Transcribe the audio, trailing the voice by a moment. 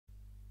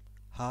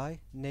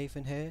Hi,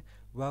 Nathan here.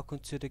 Welcome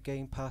to the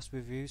Game Pass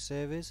review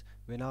series.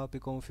 We'll now be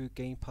going through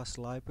Game Pass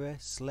library,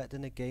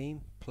 selecting a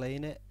game,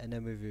 playing it, and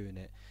then reviewing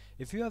it.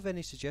 If you have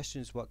any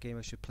suggestions what game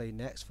I should play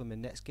next for my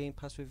next Game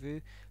Pass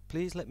review,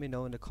 please let me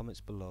know in the comments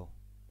below.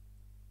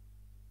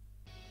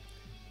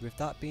 With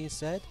that being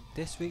said,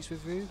 this week's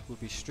review will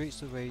be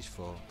Streets of Rage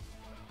 4.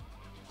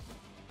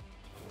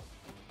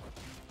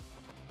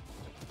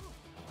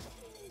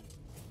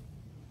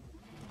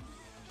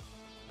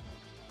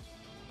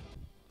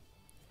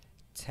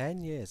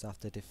 Ten years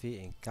after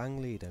defeating gang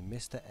leader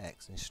Mr.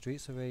 X in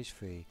Streets of Rage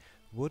 3,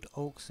 Wood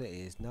Oak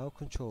City is now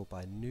controlled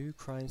by a new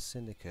crime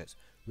syndicate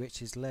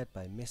which is led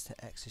by Mr.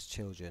 X's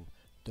children,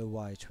 the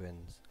Y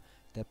Twins.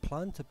 They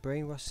plan to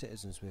brainwash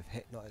citizens with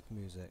hypnotic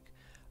music.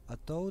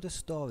 Although the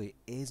story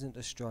isn't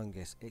the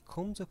strongest, it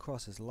comes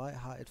across as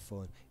light-hearted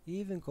fun,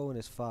 even going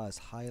as far as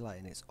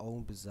highlighting its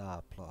own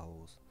bizarre plot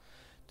holes.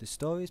 The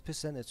story is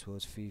presented to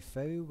us through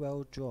very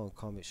well drawn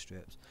comic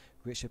strips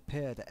which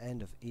appear at the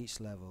end of each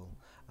level,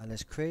 and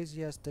as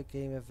crazy as the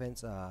game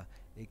events are,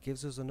 it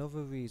gives us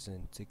another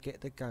reason to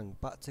get the gang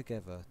back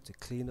together to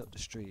clean up the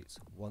streets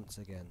once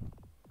again.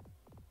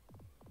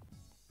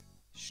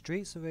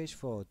 Streets of Rage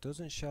 4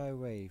 doesn't shy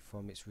away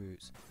from its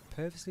roots,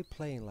 purposely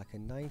playing like a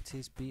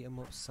 90s beat 'em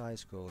up side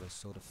scroller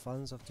so the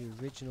fans of the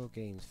original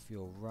games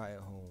feel right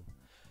at home.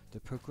 The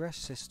progress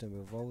system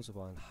revolves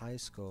around high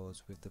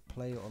scores, with the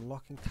player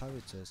unlocking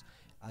characters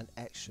and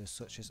extras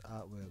such as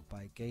artwork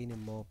by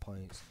gaining more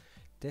points.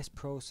 This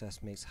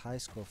process makes high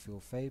score feel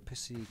very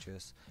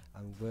prestigious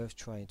and worth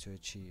trying to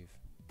achieve.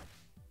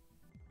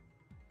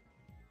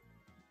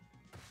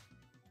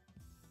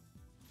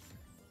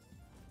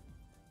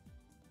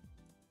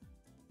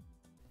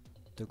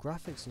 The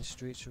graphics in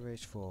Streets of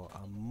Rage 4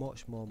 are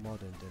much more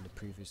modern than the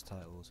previous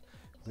titles,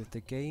 with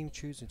the game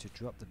choosing to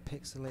drop the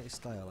pixelated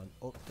style and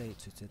update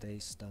to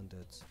today's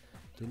standards.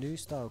 The new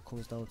style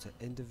comes down to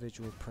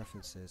individual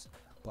preferences,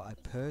 but I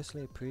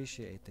personally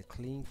appreciate the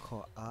clean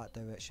cut art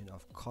direction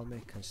of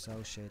comic and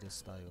cel shaded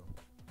style.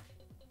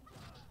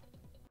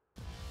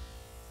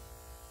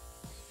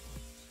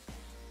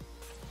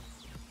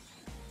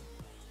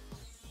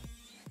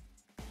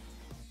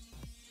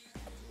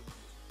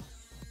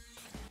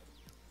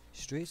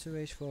 Streets of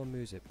Rage 4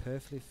 music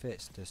perfectly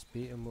fits this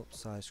beat 'em up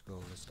side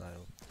scroller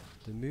style.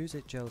 The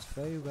music gels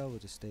very well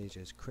with the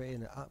stages,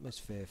 creating an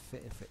atmosphere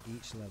fitting for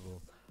each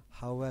level.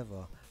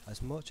 However,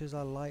 as much as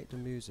I like the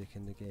music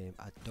in the game,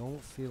 I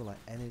don't feel like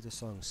any of the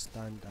songs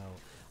stand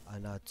out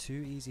and are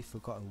too easily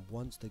forgotten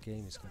once the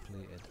game is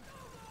completed.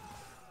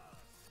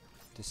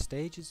 The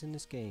stages in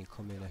this game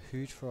come in a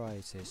huge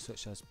variety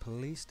such as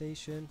Police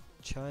Station,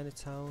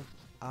 Chinatown,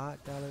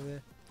 Art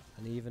Gallery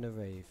and even a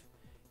rave.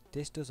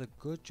 This does a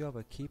good job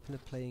of keeping the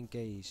player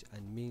engaged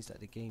and means that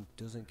the game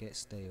doesn't get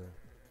stale.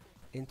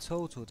 In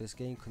total, this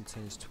game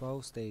contains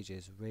 12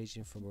 stages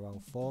ranging from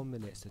around 4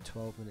 minutes to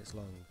 12 minutes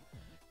long.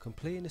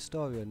 Completing the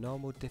story on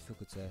normal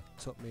difficulty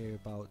took me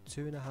about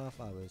 2.5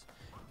 hours,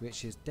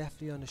 which is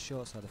definitely on the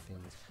short side of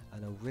things,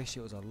 and I wish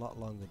it was a lot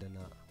longer than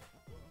that.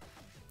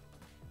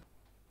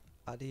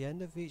 At the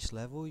end of each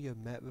level you're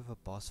met with a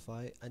boss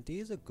fight, and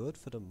these are good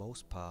for the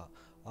most part.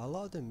 A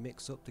lot of them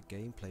mix up the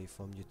gameplay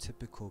from your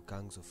typical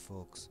gangs of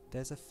thugs.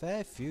 There's a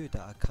fair few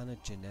that are kinda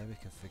generic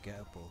and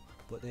forgettable,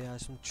 but there are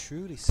some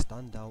truly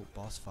standout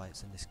boss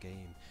fights in this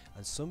game,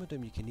 and some of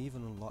them you can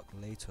even unlock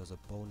later as a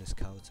bonus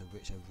character,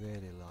 which I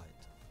really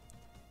liked.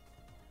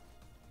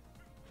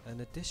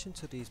 In addition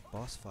to these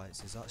boss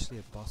fights is actually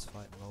a boss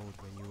fight mode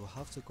when you will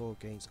have to go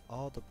against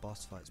all the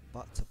boss fights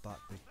back to back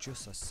with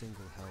just a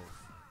single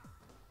health.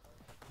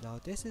 Now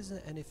this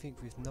isn't anything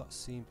we've not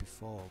seen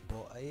before,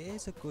 but it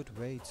is a good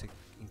way to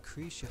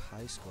increase your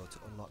high score to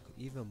unlock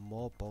even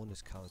more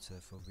bonus character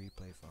for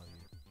replay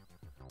value.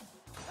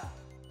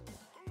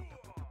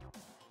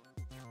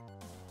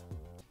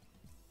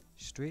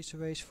 Streets of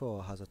Rage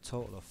 4 has a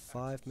total of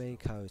 5 main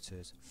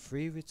characters,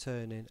 3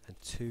 returning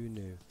and 2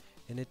 new.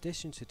 In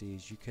addition to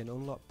these, you can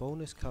unlock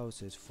bonus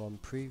characters from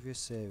previous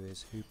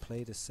series who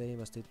play the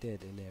same as they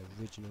did in their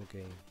original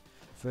game.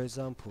 For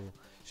example,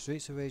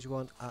 Streets of Rage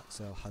 1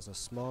 Axel has a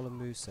smaller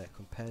moveset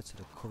compared to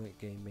the current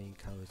game main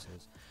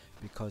characters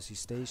because he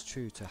stays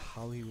true to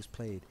how he was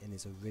played in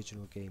his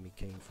original game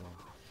he came from.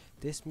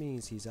 This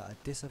means he's at a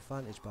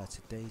disadvantage by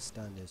today's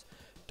standards,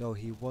 though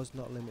he was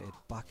not limited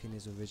back in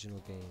his original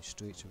game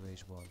Streets of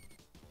Rage 1.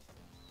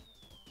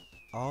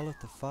 All of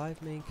the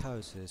 5 main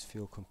characters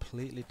feel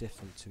completely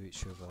different to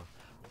each other.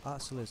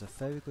 Axel is a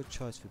very good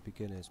choice for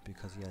beginners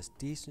because he has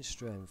decent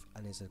strength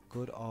and is a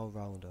good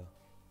all-rounder.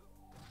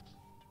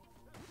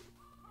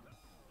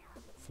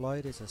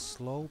 Floyd is a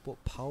slow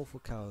but powerful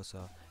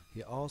character.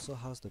 He also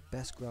has the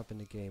best grab in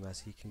the game as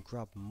he can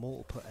grab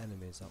multiple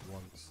enemies at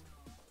once.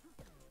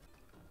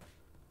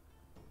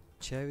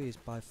 Cherry is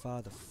by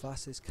far the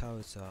fastest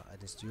character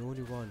and is the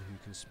only one who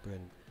can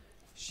sprint.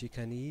 She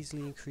can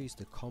easily increase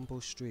the combo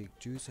streak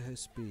due to her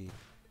speed,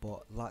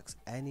 but lacks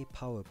any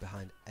power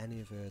behind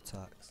any of her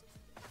attacks.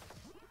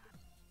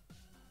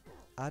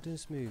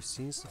 Adam's move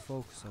seems to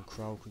focus on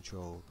crowd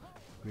control,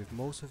 with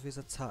most of his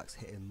attacks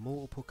hitting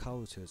multiple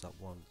characters at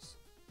once.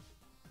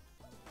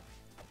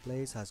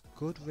 Blaze has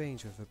good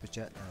range with her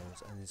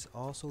projectiles and is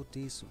also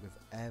decent with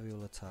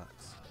aerial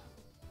attacks.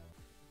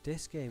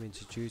 This game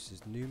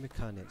introduces new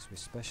mechanics with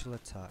special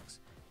attacks.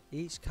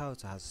 Each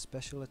character has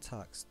special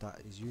attacks that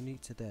is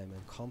unique to them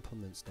and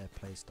complements their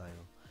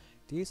playstyle.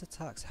 These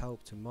attacks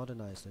help to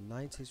modernize the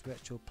 90s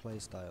retro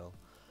playstyle.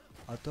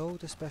 Although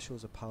the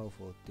specials are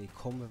powerful, they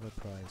come with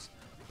a price.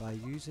 By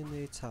using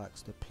the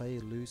attacks, the player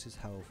loses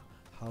health.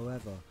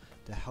 However,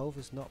 the health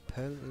is not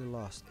permanently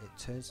lost,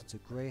 it turns into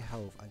grey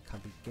health and can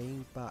be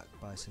gained back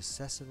by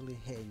successfully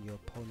hitting your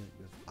opponent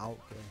without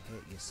getting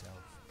hit yourself.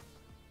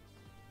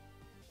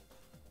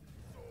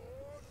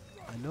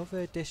 Another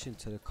addition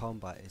to the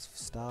combat is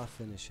star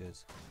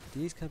finishers.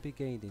 These can be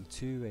gained in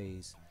two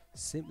ways,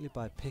 simply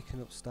by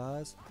picking up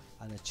stars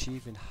and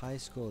achieving high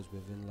scores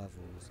within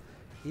levels.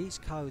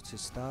 Each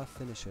character's star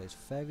finisher is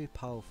very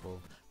powerful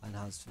and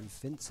has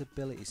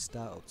invincibility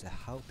startup to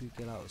help you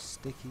get out of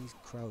sticky,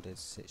 crowded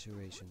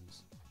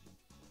situations.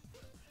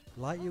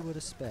 Like you would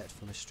expect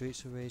from a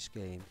Streets of Rage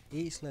game,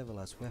 each level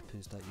has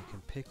weapons that you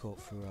can pick up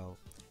throughout.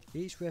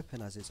 Each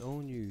weapon has its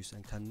own use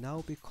and can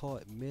now be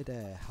caught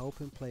mid-air,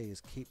 helping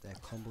players keep their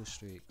combo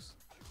streaks.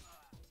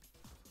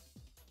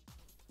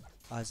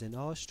 As in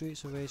all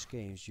Streets of Rage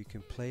games, you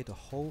can play the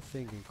whole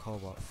thing in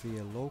co-op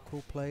via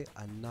local play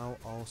and now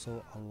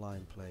also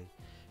online play.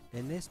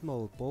 In this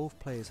mode, both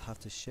players have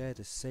to share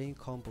the same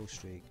combo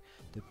streak.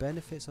 The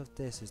benefits of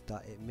this is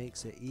that it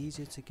makes it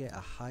easier to get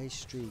a high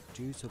streak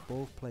due to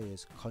both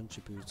players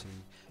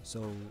contributing,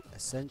 so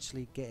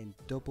essentially getting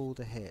double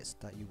the hits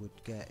that you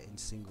would get in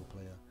single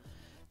player.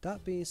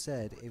 That being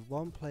said, if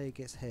one player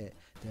gets hit,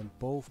 then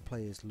both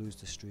players lose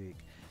the streak,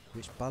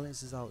 which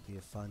balances out the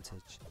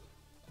advantage.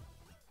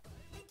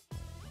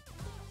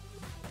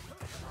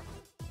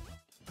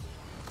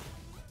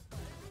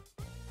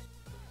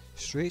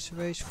 Streets of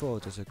Rage 4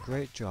 does a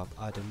great job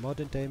adding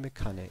modern day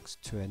mechanics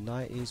to a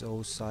 90s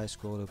old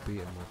side-scroller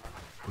beat 'em up,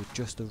 with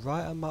just the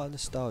right amount of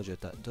nostalgia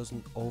that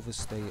doesn't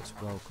overstay its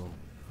welcome.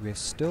 With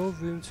still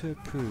room to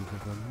improve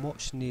with a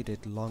much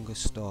needed longer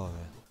story.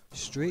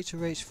 Streets of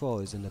Rage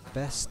 4 is in the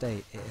best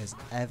state it has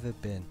ever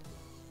been,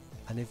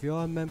 and if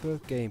you're a member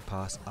of Game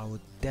Pass, I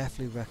would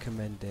definitely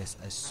recommend this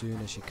as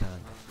soon as you can.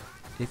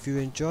 If you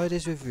enjoyed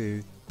this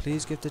review,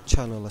 please give the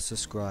channel a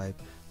subscribe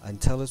and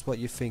tell us what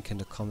you think in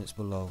the comments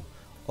below.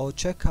 Or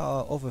check out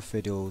our other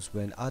videos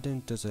when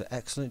Adam does an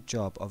excellent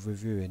job of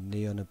reviewing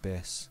Neon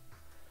Abyss.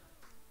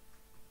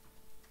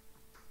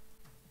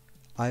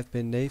 I've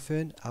been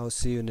Nathan, I'll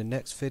see you in the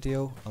next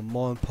video, and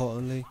more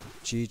importantly,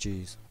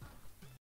 GG's.